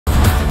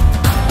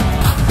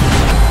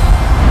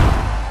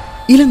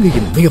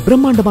இலங்கையின் மிக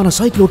பிரம்மாண்டமான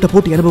சைக்கிளோட்ட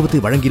போட்டி அனுபவத்தை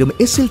வழங்கிடும்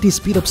SLT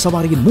Speed Up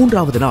சவாரியின்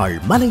 3வது நாள்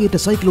மலையேற்ற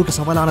சைக்கிளோட்ட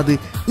சவாலானது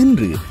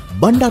இன்று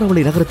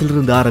பண்டாரவளை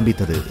நகரத்திலிருந்து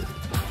ஆரம்பித்தது.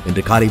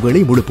 இன்று காலை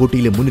வேளை முழு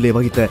போட்டியிலும் முன்னிலை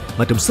வகித்த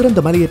மற்றும்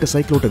சிறந்த மலையேற்ற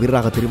சைக்கிளோட்ட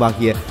வீரராக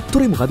தெரிவாகிய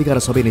துறைமுக அதிகார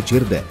சபையினைச்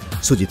சேர்ந்த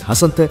சுஜித்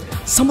ஹசந்த,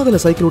 சமதள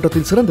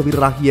சைக்கிளோட்டத்தில் சிறந்த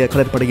வீரராகிய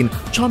கடற்படையின்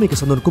சாமிக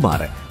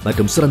சந்தன்குமார்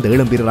மற்றும் சிறந்த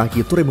இளம்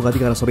வீரராகிய துறைமுக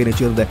அதிகார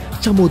சபையினைச் சேர்ந்த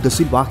சமோத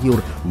சில்வா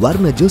ஆகியோர்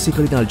வர்ண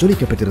ஜெர்சிகளினால்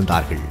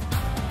ஜொலிக்கப்பட்டிருந்தார்கள்.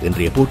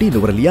 இன்றைய போட்டி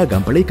நுவரலியா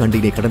கம்பளை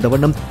கண்டினை கடந்த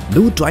வண்ணம்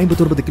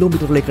 159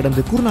 கிலோமீட்டர்களை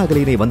கடந்து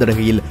குருநாகலினை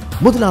வந்தடைகையில்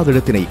முதலாவது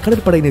இடத்தினை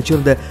கடற்படையினைச்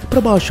சேர்ந்த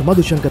பிரபாஷ்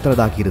மதுசங்கர்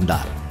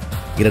தனதாகியிருந்தார்.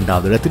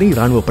 இரண்டாவது இடத்தினை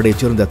இராணுவ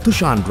படையைச் சேர்ந்த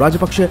துஷான்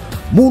ராஜபக்ஷ,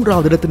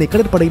 மூன்றாவது இடத்தினை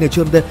கடற்படையினைச்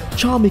சேர்ந்த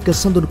சாமிக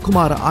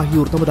சந்தன்குமார்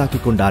ஆகியோர்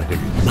தமதாக்கிக்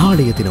கொண்டார்கள்.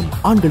 நாளைய தினம்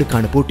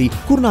ஆண்களுக்கான போட்டி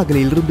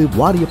குருநாகலிலிருந்து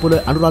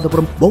வாரியபுல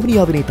அனுராதபுரம்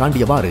வவுனியாவினை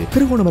தாண்டியவாறு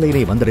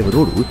திருகோணமலையினை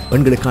வந்தடைவதோடு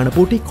பெண்களுக்கான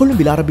போட்டி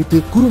கொழும்பில் ஆரம்பித்து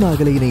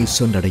குருநாகலினை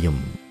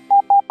சென்றடையும்.